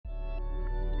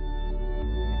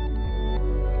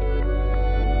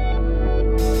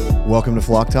Welcome to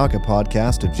Flock Talk, a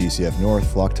podcast of GCF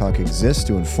North. Flock Talk exists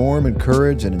to inform,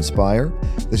 encourage, and inspire.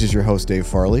 This is your host, Dave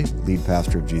Farley, lead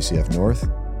pastor of GCF North.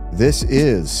 This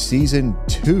is Season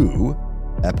 2,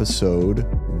 Episode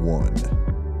 1.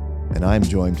 And I'm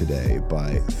joined today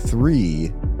by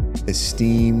 3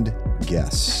 esteemed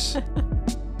guests.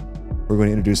 We're going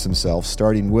to introduce themselves,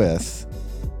 starting with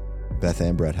Beth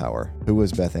Anne Bretthauer. Who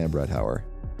is Beth Anne Bretthauer?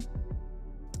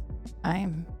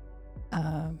 I'm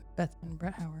Beth Anne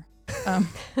Bretthauer. How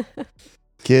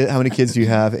many kids do you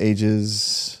have?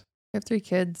 Ages? I have 3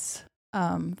 kids,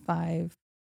 5,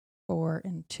 4,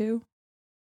 and 2.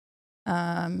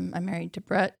 I'm married to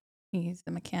Brett. He's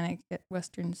the mechanic at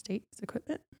Western States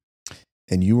Equipment.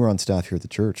 And you were on staff here at the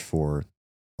church for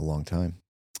a long time.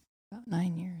 About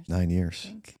 9 years. 9 years. I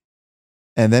think.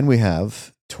 And then we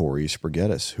have Tori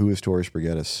Spurgetis. Who is Tori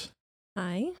Spurgetis?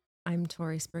 Hi, I'm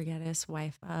Tori Spurgetis,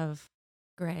 wife of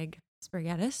Greg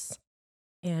Spurgetis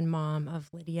and mom of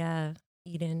Lydia,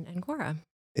 Eden, and Cora.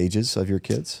 Ages of your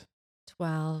kids?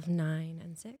 12, 9,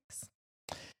 and 6.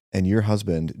 And your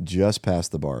husband just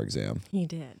passed the bar exam. He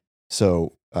did.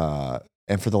 So,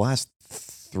 and for the last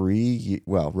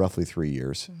roughly 3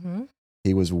 years,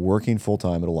 he was working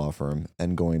full-time at a law firm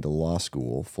and going to law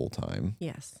school full-time.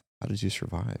 Yes. How did you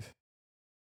survive?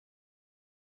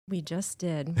 We just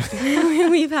did.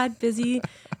 We've had busy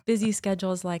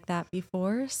schedules like that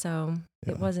before, so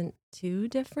It wasn't too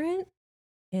different.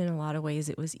 In a lot of ways,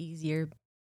 it was easier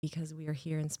because we are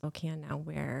here in Spokane now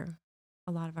where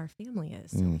a lot of our family is.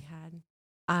 So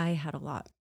I had a lot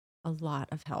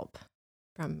of help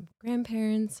from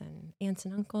grandparents and aunts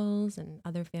and uncles and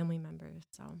other family members.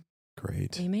 So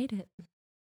great. We made it.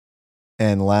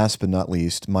 And last but not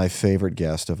least, my favorite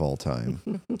guest of all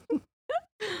time,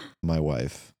 my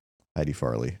wife, Heidi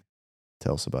Farley.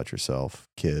 Tell us about yourself,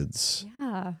 kids.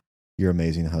 Yeah. Your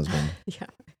amazing husband.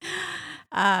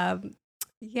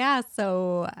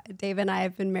 So Dave and I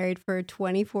have been married for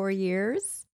 24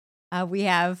 years. We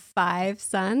have 5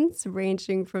 sons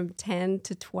ranging from 10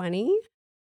 to 20.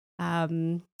 I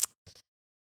don't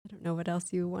know what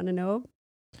else you want to know.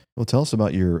 Well, tell us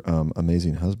about your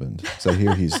amazing husband. So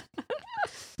here he's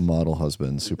model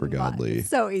husband, super godly. It's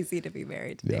so easy to be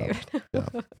married to Dave. Yeah.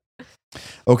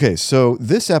 Okay, so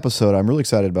this episode I'm really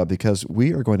excited about because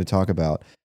we are going to talk about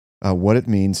what it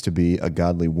means to be a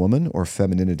godly woman or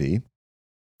femininity.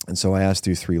 And so I asked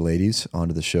you 3 ladies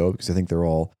onto the show because I think they're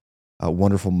all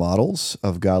wonderful models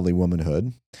of godly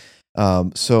womanhood.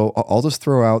 So I'll just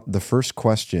throw out the first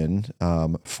question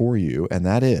for you, and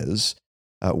that is,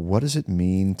 what does it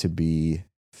mean to be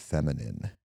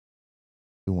feminine?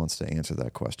 Who wants to answer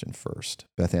that question first?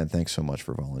 Beth Anne, thanks so much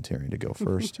for volunteering to go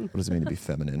first. What does it mean to be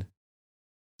feminine?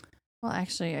 Well,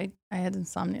 actually, I had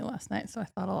insomnia last night, so I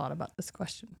thought a lot about this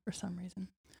question for some reason.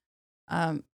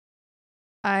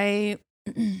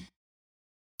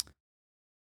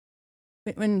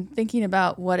 When thinking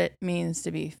about what it means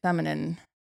to be feminine,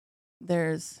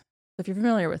 if you're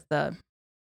familiar with the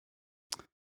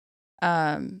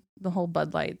whole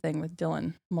Bud Light thing with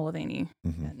Dylan Mulvaney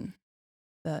and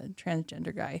the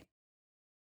transgender guy,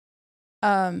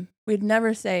 we'd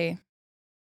never say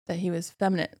that he was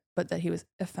feminine, but that he was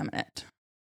effeminate.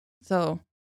 So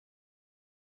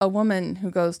a woman who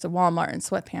goes to Walmart in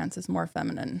sweatpants is more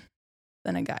feminine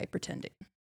than a guy pretending.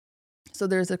 So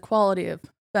there's a quality of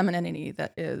femininity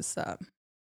that is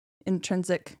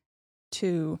intrinsic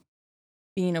to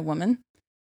being a woman.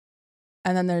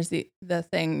 And then there's the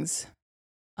things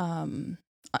that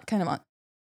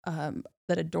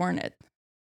adorn it,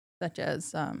 such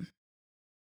as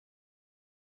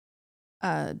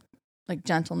like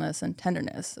gentleness and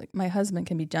tenderness. Like my husband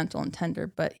can be gentle and tender,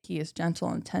 but he is gentle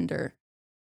and tender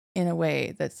in a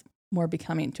way that's more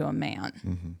becoming to a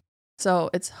man. So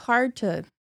it's hard to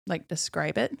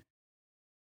describe it,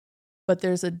 but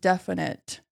there's a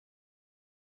definite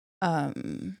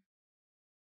pattern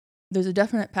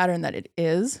that it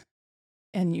is,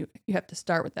 and you have to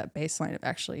start with that baseline of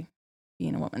actually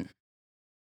being a woman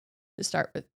to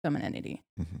start with femininity.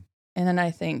 And then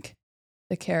I think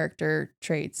the character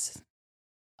traits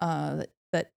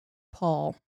that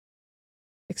Paul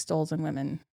extols in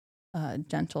women,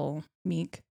 gentle,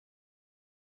 meek,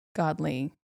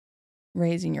 godly,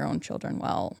 raising your own children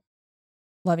well,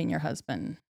 loving your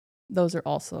husband, those are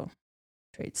also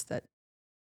traits that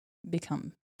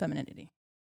become femininity.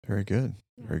 Very good.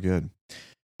 Very good.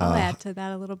 I'll add to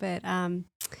that a little bit.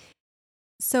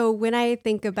 So when I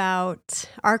think about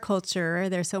our culture,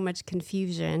 there's so much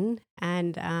confusion,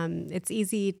 and it's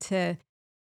easy to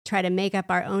try to make up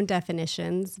our own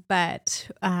definitions.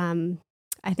 But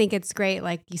I think it's great,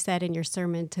 like you said in your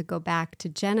sermon, to go back to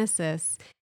Genesis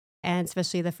and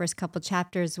especially the first couple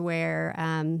chapters where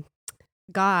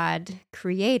God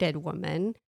created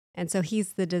woman. And so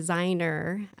he's the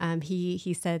designer.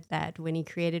 He said that when he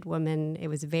created woman, it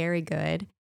was very good.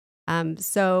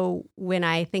 So when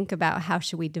I think about how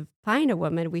should we define a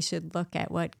woman, we should look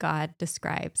at what God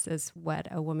describes as what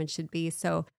a woman should be.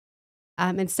 So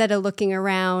instead of looking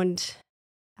around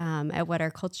at what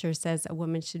our culture says a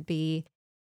woman should be,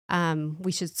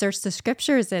 we should search the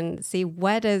scriptures and see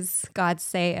what does God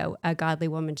say a godly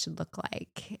woman should look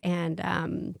like.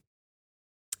 And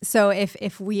so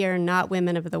if we are not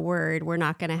women of the word, we're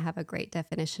not going to have a great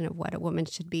definition of what a woman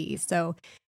should be. So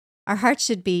our heart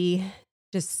should be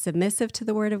just submissive to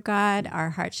the word of God. Our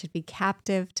heart should be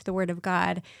captive to the word of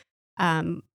God.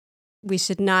 We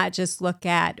should not just look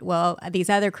at, well, these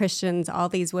other Christians, all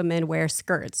these women wear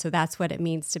skirts, so that's what it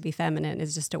means to be feminine,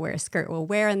 is just to wear a skirt. Well,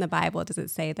 where in the Bible does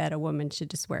it say that a woman should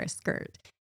just wear a skirt?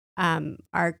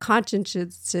 Our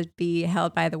conscience should be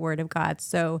held by the word of God.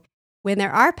 So when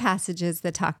there are passages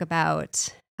that talk about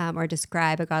or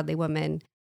describe a godly woman,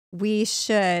 we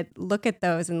should look at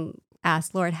those and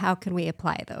ask, Lord, how can we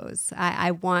apply those?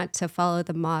 I want to follow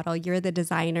the model. You're the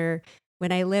designer.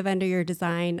 When I live under your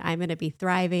design, I'm going to be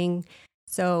thriving.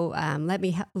 So let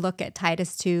me look at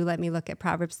Titus 2. Let me look at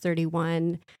Proverbs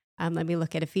 31. Let me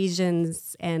look at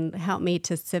Ephesians and help me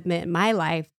to submit my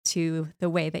life to the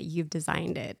way that you've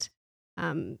designed it.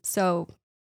 So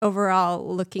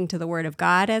overall, looking to the word of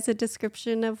God as a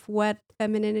description of what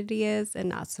femininity is, and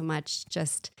not so much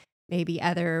just maybe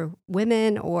other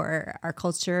women or our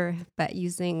culture, but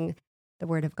using the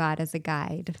word of God as a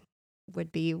guide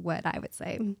would be what I would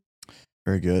say.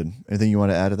 Very good. Anything you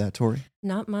want to add to that, Tori?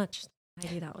 Not much.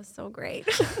 Heidi, that was so great.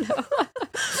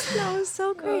 That was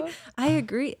so great. I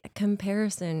agree.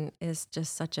 Comparison is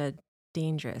just such a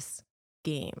dangerous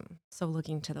game. So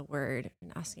looking to the word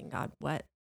and asking God what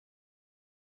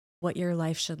your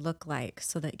life should look like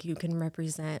so that you can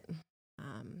represent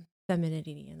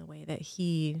femininity in the way that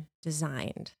he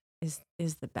designed is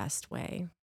the best way.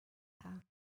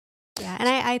 Yeah. And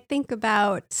I think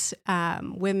about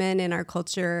women in our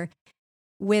culture,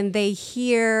 when they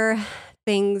hear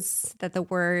things that the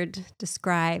word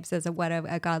describes as what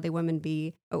a godly woman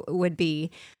would be,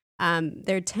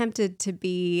 they're tempted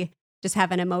to just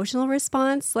have an emotional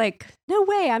response, like, no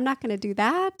way, I'm not going to do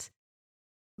that.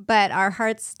 But our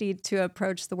hearts need to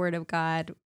approach the word of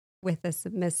God with a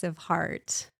submissive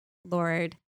heart.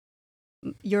 Lord,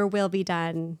 your will be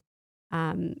done.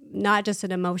 Not just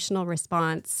an emotional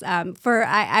response.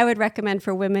 I would recommend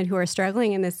for women who are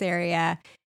struggling in this area,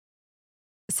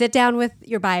 sit down with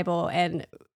your Bible and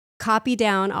copy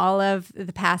down all of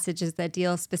the passages that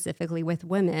deal specifically with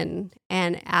women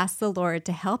and ask the Lord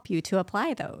to help you to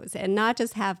apply those, and not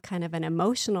just have kind of an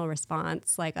emotional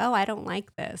response like, oh, I don't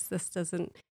like this. This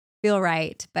doesn't feel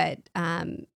right. But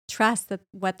trust that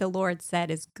what the Lord said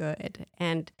is good,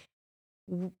 and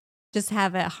just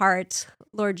have a heart,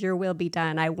 Lord, your will be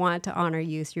done. I want to honor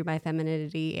you through my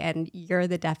femininity, and you're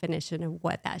the definition of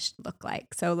what that should look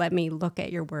like. So let me look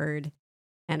at your word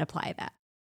and apply that.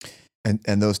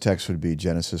 And those texts would be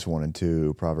Genesis 1 and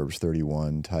 2, Proverbs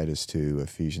 31, Titus 2,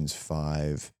 Ephesians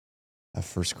 5,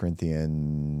 1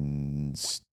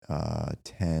 Corinthians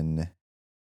 10.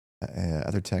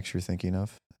 Other texts you're thinking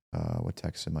of? What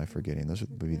texts am I forgetting? Those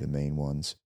would be the main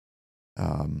ones.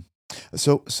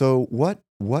 So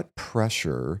what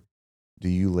pressure do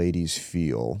you ladies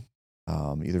feel,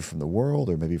 either from the world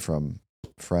or maybe from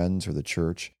friends or the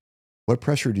church? What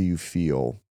pressure do you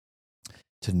feel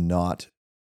to not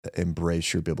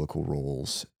embrace your biblical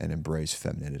roles and embrace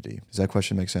femininity? Does that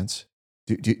question make sense?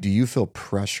 Do you feel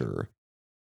pressure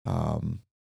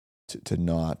to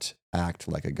not act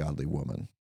like a godly woman?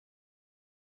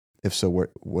 If so,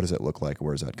 what does it look like?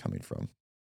 Where is that coming from?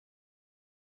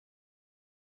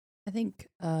 I think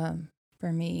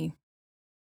for me,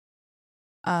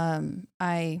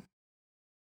 I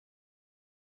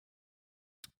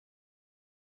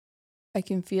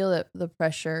can feel the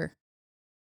pressure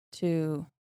to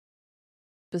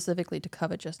specifically to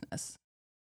covetousness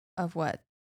of what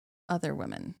other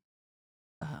women's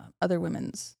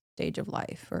stage of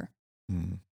life, or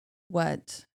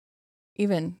what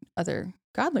even other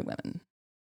godly women.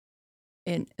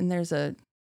 And there's I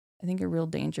think a real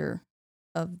danger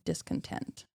of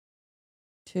discontent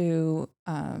to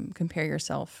compare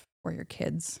yourself or your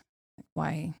kids. Like,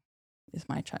 why is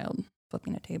my child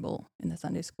flipping a table in the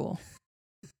Sunday school?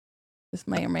 This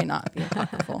may or may not be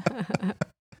apocryphal.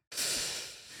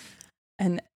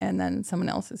 And then someone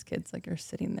else's kids are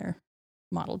sitting there,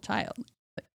 model child.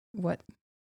 Like,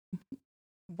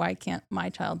 why can't my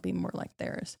child be more like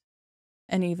theirs?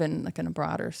 And even in a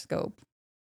broader scope,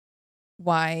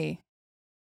 why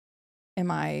am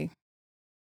I,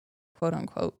 quote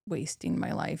unquote, wasting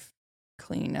my life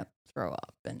cleaning up, throw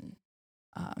up, and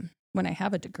when I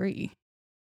have a degree,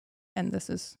 and this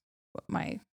is what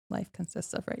my life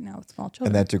consists of right now with small children.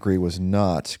 And that degree was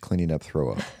not cleaning up,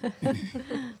 throw up.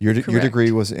 Your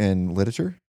degree was in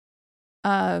literature?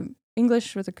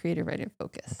 English with a creative writing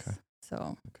focus. Okay.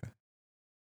 So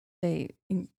they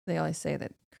always say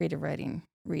that creative writing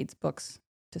reads books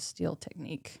to steal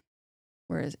technique,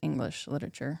 whereas English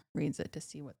literature reads it to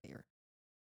see what they are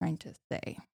trying to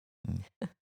say.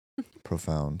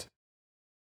 Profound.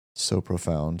 So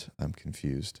profound, I'm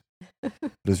confused. But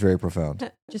it's very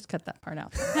profound. Just cut that part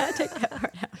out. Take that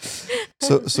part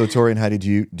out. So Tori and Heidi,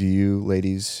 do you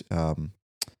ladies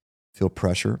feel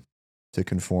pressure to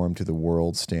conform to the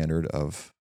world standard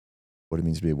of what it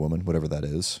means to be a woman, whatever that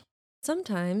is?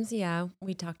 Sometimes, yeah.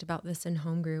 We talked about this in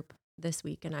home group this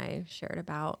week, and I shared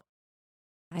about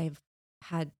I've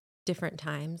had different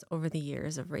times over the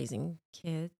years of raising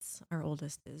kids. Our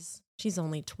oldest she's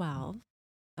only 12,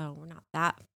 so we're not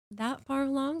that far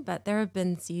along, but there have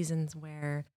been seasons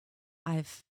where I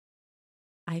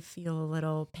feel a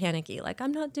little panicky, like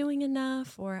I'm not doing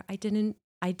enough, or I didn't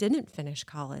finish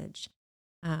college.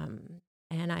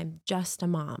 And I'm just a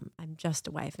mom. I'm just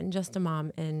a wife and just a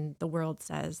mom. And the world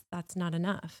says that's not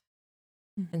enough.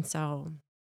 Mm-hmm. And so,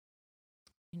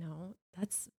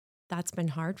 that's been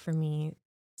hard for me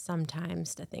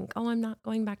sometimes to think, oh, I'm not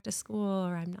going back to school,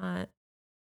 or I'm not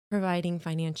providing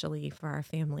financially for our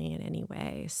family in any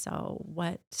way. So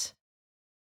what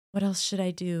else should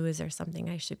I do? Is there something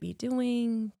I should be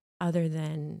doing other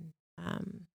than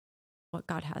what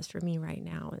God has for me right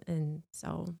now? And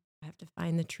so I have to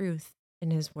find the truth in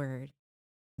his word,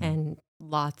 and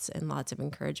lots of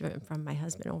encouragement from my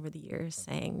husband over the years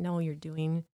saying, no, you're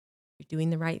doing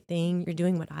the right thing. You're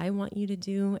doing what I want you to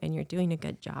do, and you're doing a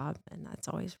good job. And that's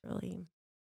always really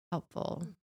helpful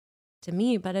to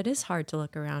me. But it is hard to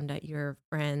look around at your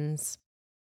friends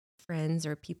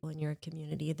or people in your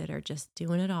community that are just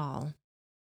doing it all,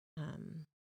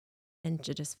 and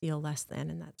to just feel less than.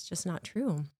 And that's just not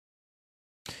true.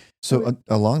 So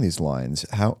along these lines,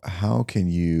 how can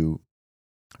you,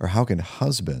 or how can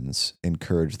husbands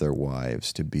encourage their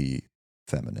wives to be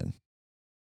feminine?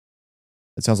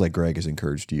 It sounds like Greg has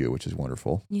encouraged you, which is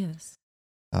wonderful. Yes.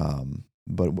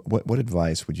 But what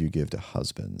advice would you give to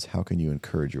husbands? How can you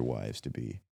encourage your wives to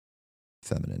be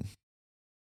feminine?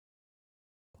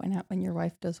 Point out when your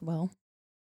wife does well.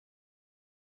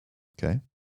 Okay.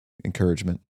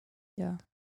 Encouragement. Yeah.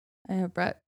 I know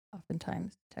Brett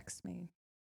oftentimes texts me.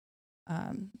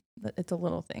 But it's a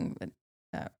little thing, but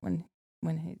when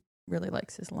he really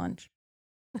likes his lunch,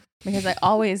 because I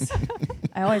always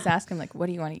ask him, like, what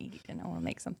do you want to eat? And I want to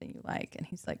make something you like. And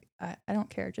he's like, I don't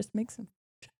care. Just make some.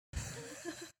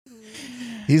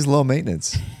 He's low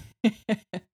maintenance.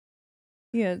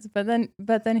 He is, but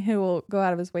then he will go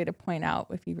out of his way to point out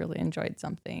if he really enjoyed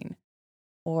something,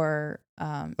 or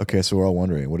okay, so we're all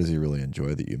wondering, what does he really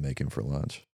enjoy that you make him for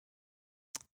lunch?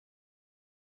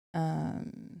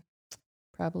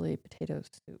 Probably potato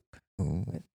soup.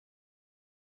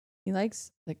 He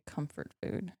likes like comfort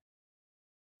food,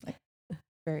 like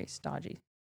very stodgy,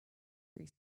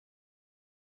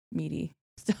 meaty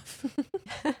stuff.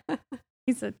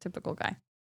 He's a typical guy.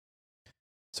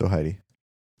 So Heidi,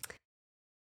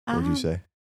 what would you say?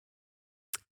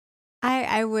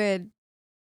 I would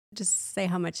just say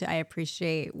how much I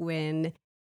appreciate when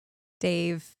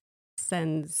Dave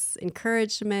sends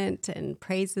encouragement and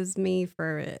praises me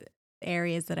for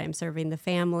areas that I'm serving the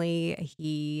family.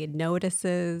 He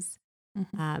notices.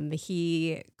 Mm-hmm.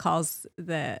 He calls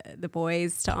the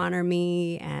boys to honor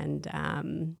me,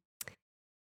 and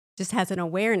just has an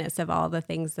awareness of all the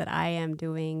things that I am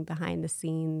doing behind the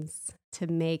scenes to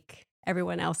make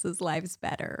everyone else's lives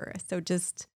better. So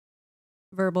just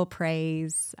verbal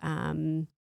praise.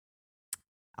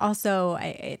 Also,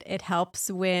 it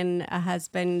helps when a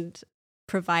husband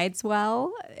provides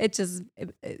well.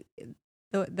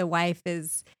 The wife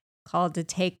is called to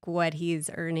take what he's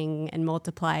earning and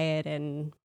multiply it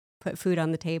and put food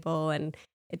on the table. And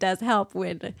it does help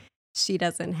when she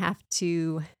doesn't have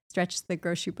to stretch the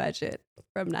grocery budget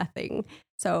from nothing.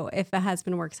 So if a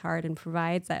husband works hard and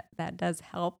provides, that does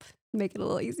help make it a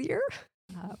little easier.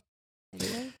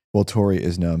 Anyway. Well, Tori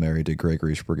is now married to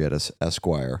Gregory Spurgetis,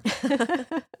 Esquire.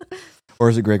 Or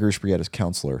is it Gregory Spurgetis,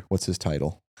 Counselor? What's his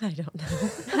title? I don't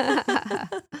know.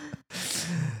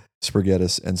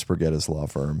 Spurgetis and Spurgetis Law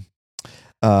Firm.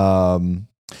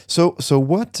 So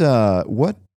what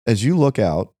as you look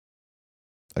out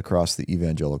across the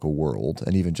evangelical world,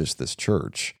 and even just this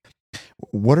church,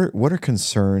 What are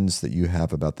concerns that you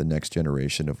have about the next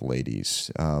generation of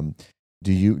ladies?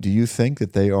 Do you think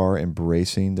that they are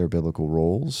embracing their biblical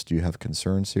roles? Do you have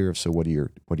concerns here? If so, what are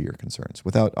your concerns?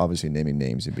 Without obviously naming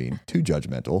names and being too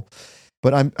judgmental,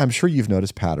 but I'm sure you've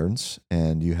noticed patterns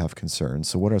and you have concerns.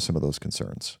 So, what are some of those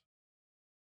concerns?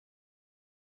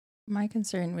 My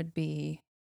concern would be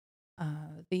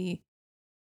and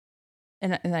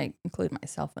I include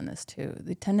myself in this too.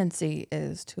 The tendency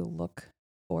is to look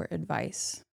for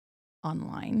advice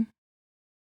online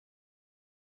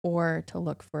or to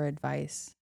look for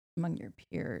advice among your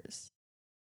peers.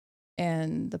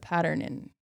 And the pattern in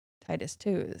Titus 2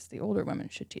 is the older women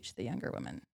should teach the younger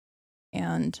women.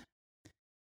 And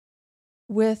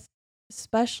with,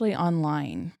 especially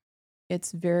online,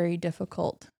 it's very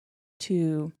difficult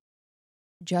to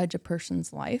judge a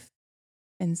person's life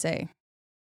and say,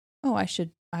 oh, I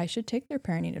should take their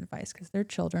parenting advice because their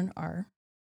children are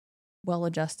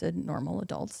well-adjusted, normal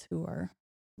adults who are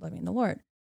loving the Lord.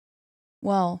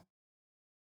 Well,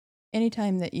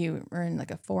 anytime that you are in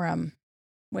like a forum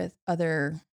with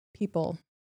other people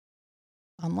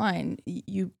online,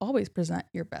 you always present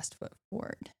your best foot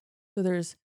forward. So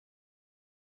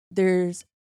there's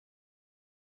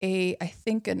I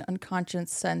think an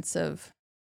unconscious sense of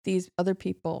these other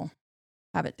people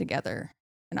have it together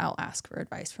and I'll ask for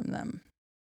advice from them.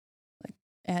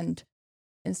 And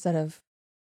instead of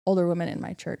older women in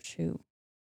my church who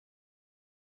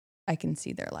I can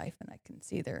see their life and I can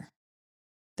see their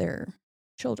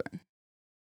children.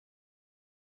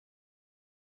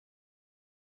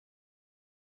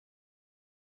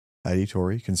 Heidi,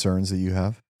 Tori, concerns that you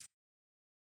have?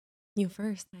 You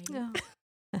first, Heidi.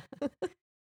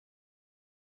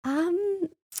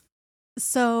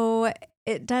 So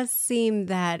it does seem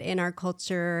that in our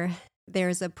culture,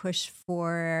 there's a push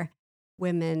for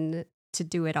women to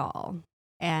do it all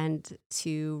and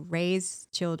to raise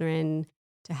children,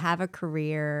 to have a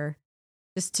career,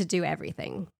 just to do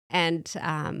everything. And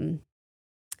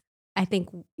I think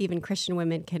even Christian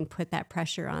women can put that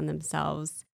pressure on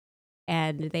themselves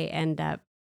and they end up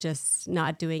just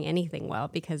not doing anything well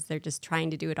because they're just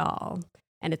trying to do it all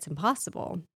and it's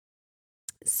impossible.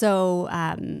 So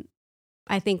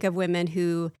I think of women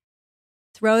who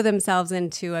throw themselves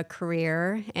into a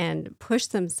career and push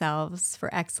themselves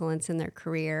for excellence in their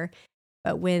career.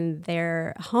 But when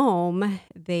they're home,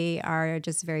 they are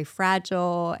just very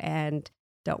fragile and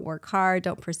don't work hard,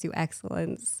 don't pursue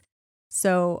excellence.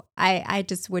 So I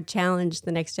just would challenge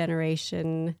the next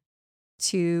generation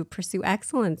to pursue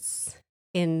excellence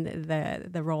in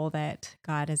the role that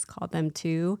God has called them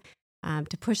to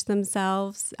push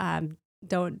themselves.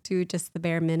 Don't do just the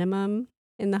bare minimum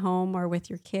in the home or with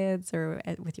your kids or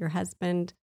with your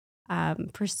husband.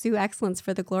 Pursue excellence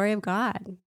for the glory of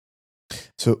God.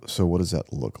 So what does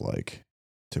that look like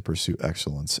to pursue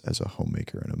excellence as a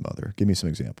homemaker and a mother? Give me some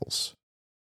examples.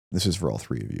 This is for all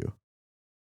three of you.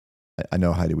 I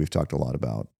know, Heidi, we've talked a lot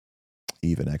about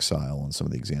Eve in exile and some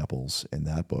of the examples in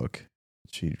that book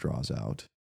she draws out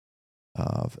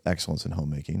of excellence in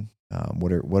homemaking.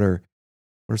 What are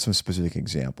some specific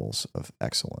examples of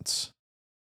excellence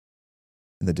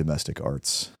in the domestic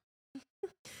arts?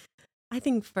 I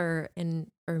think for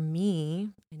me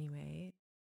anyway,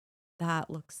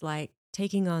 that looks like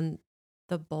taking on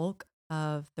the bulk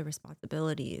of the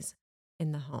responsibilities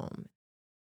in the home,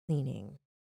 cleaning,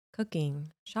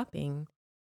 cooking, shopping,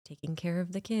 taking care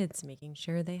of the kids, making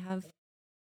sure they have,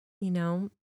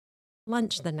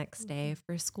 lunch the next day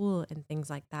for school and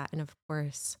things like that. And of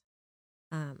course,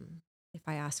 if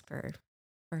I ask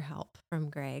for help from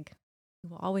Greg, he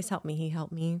will always help me. He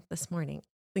helped me this morning.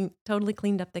 Totally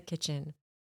cleaned up the kitchen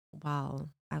while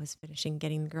I was finishing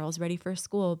getting the girls ready for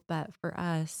school. But for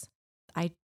us,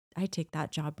 I take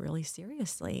that job really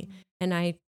seriously, and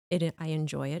I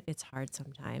enjoy it. It's hard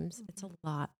sometimes. It's a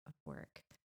lot of work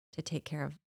to take care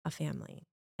of a family,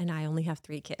 and I only have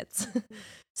 3 kids.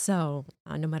 So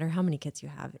no matter how many kids you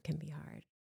have, it can be hard.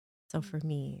 So for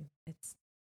me, it's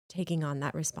taking on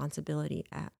that responsibility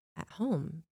at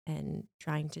home and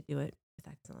trying to do it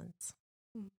with excellence.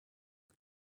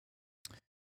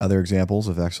 Other examples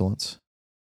of excellence?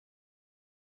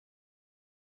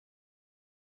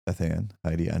 Beth Anne,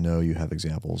 Heidi, I know you have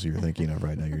examples you're thinking of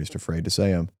right now. You're just afraid to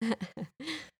say them.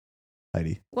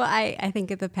 Heidi. Well, I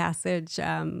think of the passage,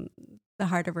 the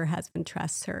heart of her husband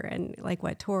trusts her. And like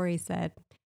what Tori said,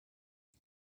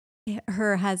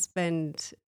 her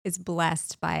husband is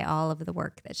blessed by all of the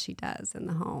work that she does in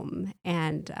the home.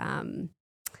 And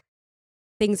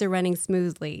things are running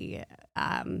smoothly.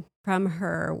 From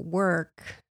her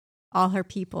work, all her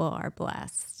people are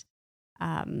blessed.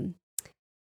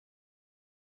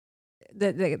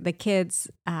 the kids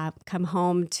come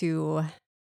home to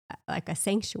like a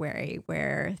sanctuary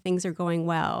where things are going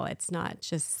well. It's not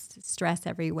just stress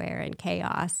everywhere and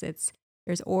chaos.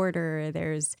 There's order,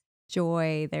 there's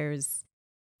joy, there's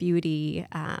beauty,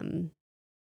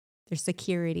 there's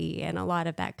security, and a lot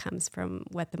of that comes from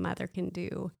what the mother can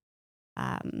do.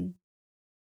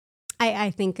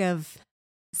 I think of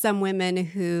some women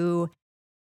who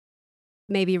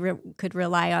maybe could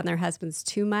rely on their husbands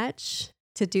too much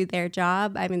to do their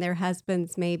job. I mean, their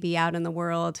husbands may be out in the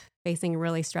world facing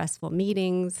really stressful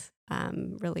meetings,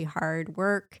 really hard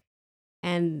work,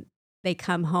 and they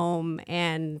come home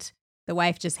and the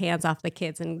wife just hands off the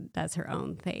kids and does her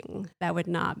own thing. That would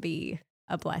not be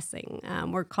a blessing.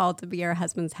 We're called to be our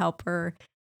husband's helper.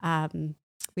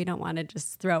 We don't want to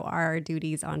just throw our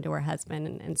duties onto our husband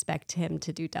and expect him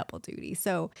to do double duty.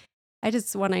 So I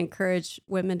just want to encourage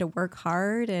women to work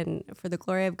hard and for the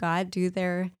glory of God, do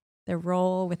their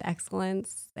role with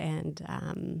excellence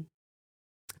and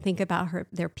think about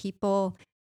their people.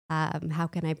 How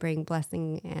can I bring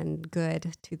blessing and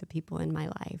good to the people in my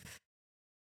life?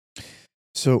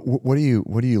 So what do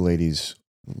you ladies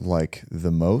like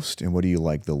the most, and what do you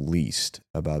like the least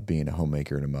about being a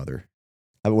homemaker and a mother?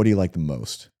 What do you like the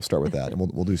most? We'll start with that, and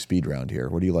we'll do speed round here.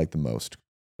 What do you like the most?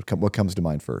 What comes to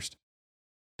mind first?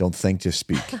 Don't think, just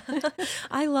speak.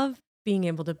 I love being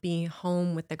able to be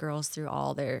home with the girls through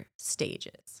all their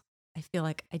stages. I feel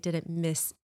like I didn't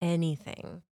miss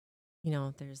anything. You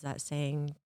know, there's that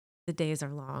saying, the days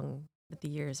are long, but the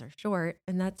years are short.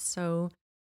 And that's so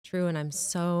true. And I'm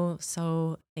so,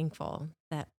 so thankful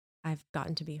that I've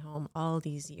gotten to be home all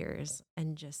these years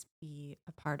and just be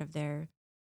a part of their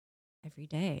every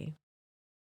day.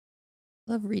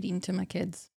 I love reading to my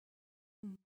kids,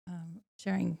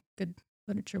 sharing good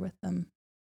literature with them,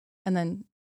 and then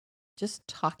just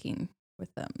talking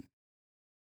with them.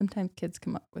 Sometimes kids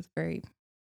come up with very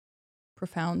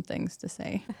profound things to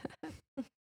say.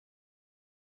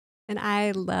 And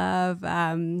I love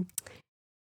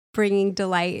bringing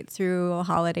delight through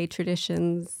holiday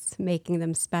traditions, making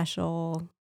them special,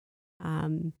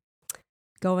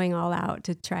 going all out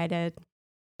to try to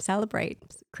celebrate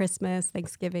Christmas,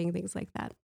 Thanksgiving, things like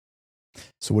that.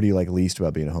 So what do you like least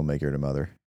about being a homemaker and a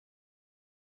mother?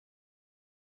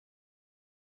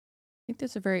 I think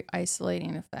there's a very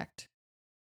isolating effect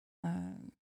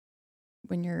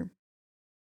when you're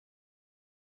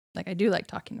like, I do like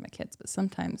talking to my kids, but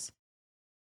sometimes,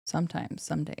 some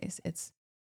days, it's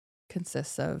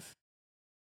consists of,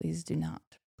 please do not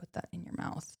put that in your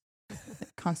mouth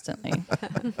constantly.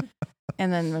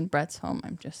 And then when Brett's home,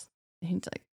 he's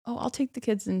like, oh, I'll take the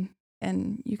kids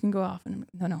and you can go off. And I'm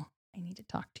like, no, I need to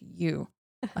talk to you,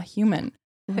 a human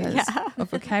who has a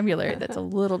vocabulary that's a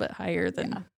little bit higher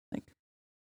than like,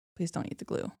 please don't eat the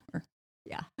glue. Or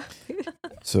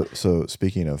So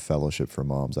speaking of fellowship for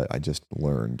moms, I just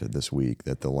learned this week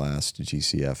that the last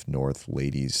GCF North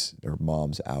ladies or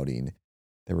moms outing,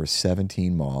 there were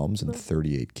 17 moms and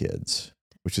 38 kids,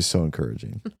 which is so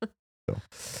encouraging. So,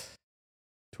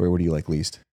 Tori, what do you like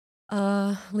least?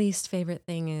 Least favorite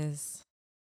thing is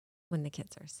when the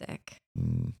kids are sick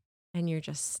and you're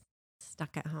just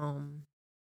stuck at home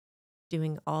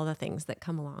doing all the things that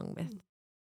come along with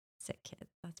sick kids.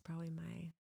 That's probably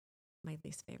my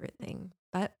least favorite thing,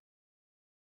 but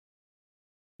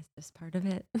it's just part of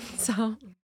it. So,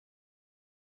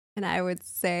 and I would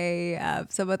say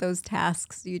some of those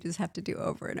tasks you just have to do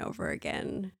over and over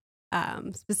again.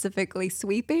 Specifically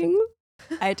sweeping.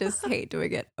 I just hate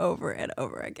doing it over and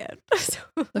over again.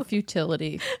 The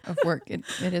futility of work, it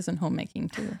is in homemaking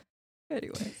too.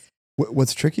 Anyways.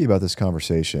 What's tricky about this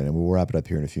conversation, and we'll wrap it up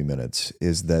here in a few minutes,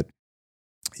 is that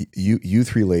you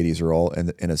three ladies are all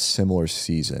in a similar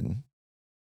season.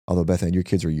 Although, Beth Anne, your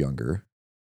kids are younger.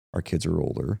 Our kids are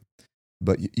older.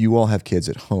 But you all have kids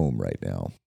at home right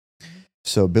now.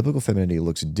 So biblical femininity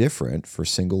looks different for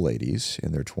single ladies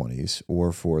in their 20s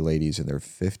or for ladies in their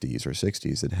 50s or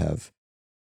 60s that have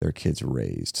their kids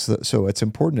raised. So it's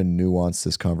important to nuance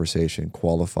this conversation,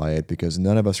 qualify it, because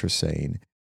none of us are saying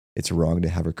it's wrong to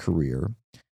have a career,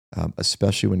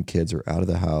 especially when kids are out of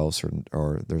the house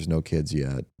or there's no kids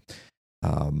yet.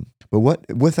 But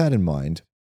with that in mind,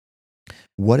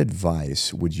 what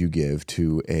advice would you give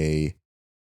to a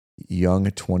young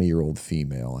 20-year-old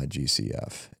female at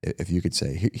GCF? If you could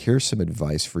say, here's some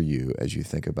advice for you as you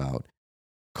think about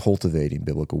cultivating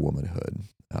biblical womanhood.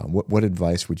 What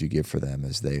advice would you give for them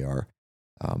as they are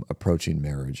approaching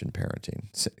marriage and parenting?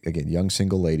 Again, young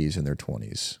single ladies in their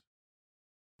 20s.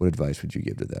 What advice would you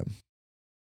give to them?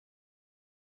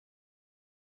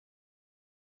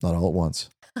 Not all at once.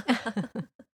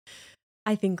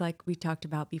 I think like we talked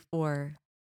about before,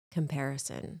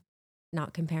 comparison.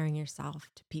 not comparing yourself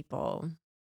to people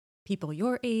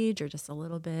your age or just a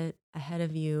little bit ahead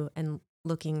of you, and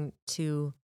looking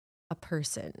to a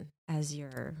person as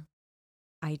your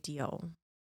ideal.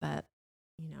 But,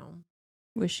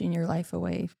 wishing your life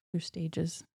away through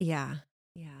stages. Yeah.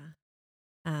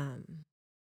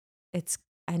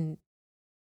 And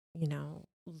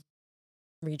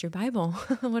read your Bible.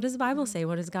 What does the Bible say?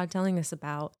 What is God telling us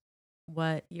about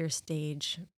what your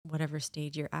stage, whatever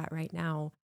stage you're at right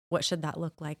now, what should that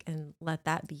look like? And let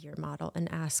that be your model, and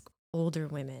ask older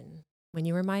women, when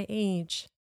you were my age,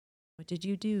 what did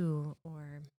you do?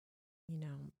 Or,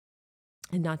 and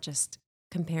not just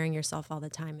comparing yourself all the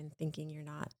time and thinking you're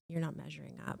not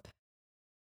measuring up.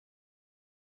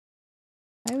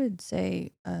 I would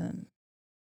say, to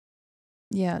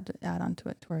add on to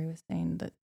what Tori was saying,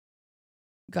 that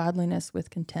godliness with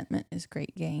contentment is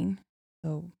great gain.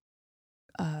 So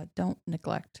don't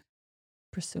neglect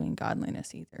pursuing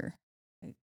godliness either.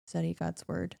 Study God's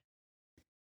word.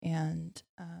 And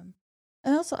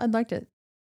also I'd like to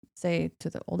say to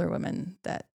the older women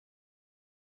that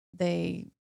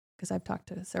because I've talked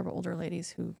to several older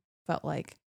ladies who felt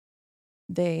like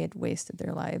they had wasted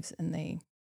their lives and they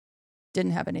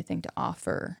didn't have anything to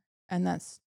offer. And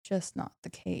that's just not the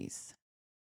case.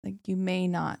 Like you may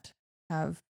not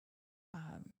have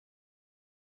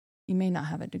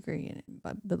a degree in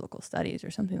biblical studies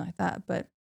or something like that, but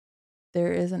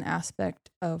there is an aspect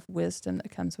of wisdom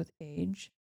that comes with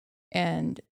age.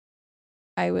 And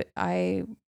I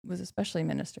was especially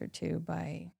ministered to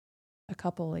by a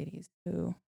couple ladies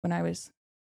who, when I was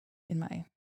in my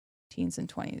teens and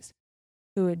 20s,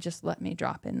 who would just let me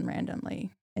drop in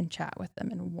randomly and chat with them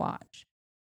and watch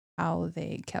how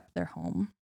they kept their home.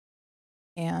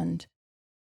 And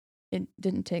it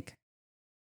didn't take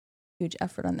huge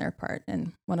effort on their part.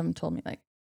 And one of them told me, like,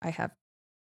 I have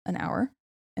an hour,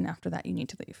 and after that you need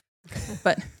to leave.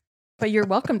 but you're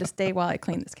welcome to stay while I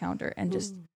clean this counter and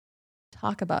just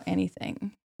talk about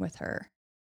anything with her.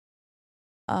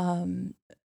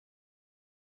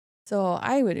 So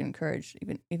I would encourage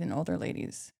even older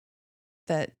ladies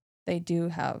that they do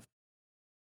have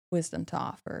wisdom to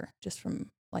offer just from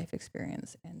life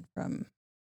experience and from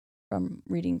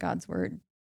reading God's word.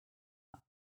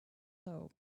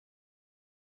 So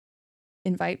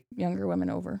invite younger women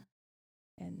over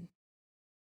and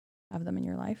have them in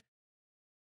your life.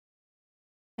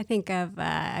 I think of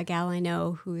a gal I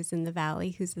know who is in the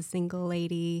Valley, who's a single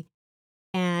lady,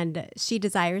 and she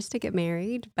desires to get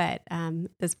married, but at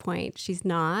this point she's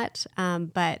not.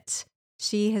 But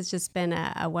she has just been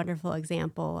a wonderful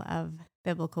example of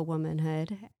biblical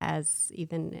womanhood as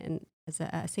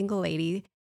a single lady.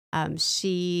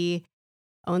 She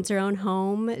owns her own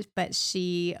home, but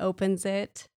she opens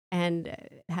it and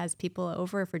has people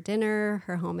over for dinner.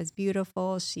 Her home is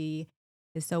beautiful. She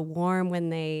is so warm when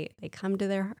they come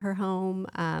to her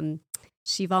home.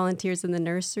 She volunteers in the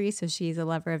nursery, so she's a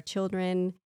lover of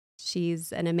children.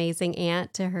 She's an amazing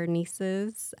aunt to her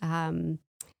nieces.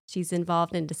 She's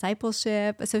involved in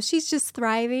discipleship. So she's just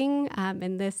thriving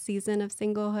in this season of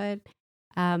singlehood.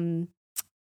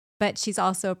 But she's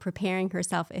also preparing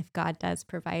herself if God does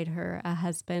provide her a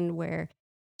husband, where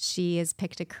she has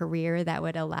picked a career that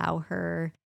would allow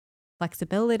her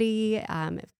flexibility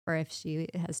for if she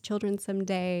has children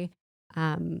someday.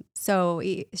 So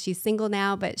she's single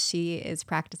now, but she is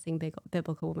practicing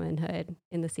biblical womanhood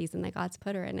in the season that God's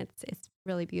put her in. It's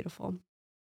really beautiful.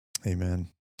 Amen.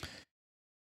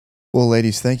 Well,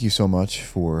 ladies, thank you so much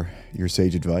for your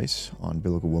sage advice on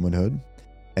biblical womanhood.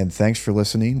 And thanks for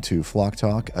listening to Flock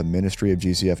Talk, a ministry of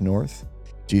GCF North.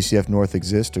 GCF North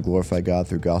exists to glorify God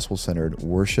through gospel-centered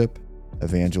worship,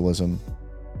 evangelism.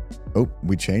 Oh,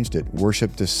 we changed it.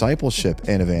 Worship, discipleship,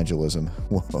 and evangelism.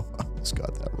 Whoa, I almost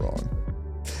got that wrong.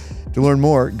 To learn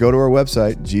more, go to our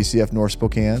website,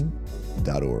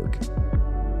 gcfnorthspokane.org.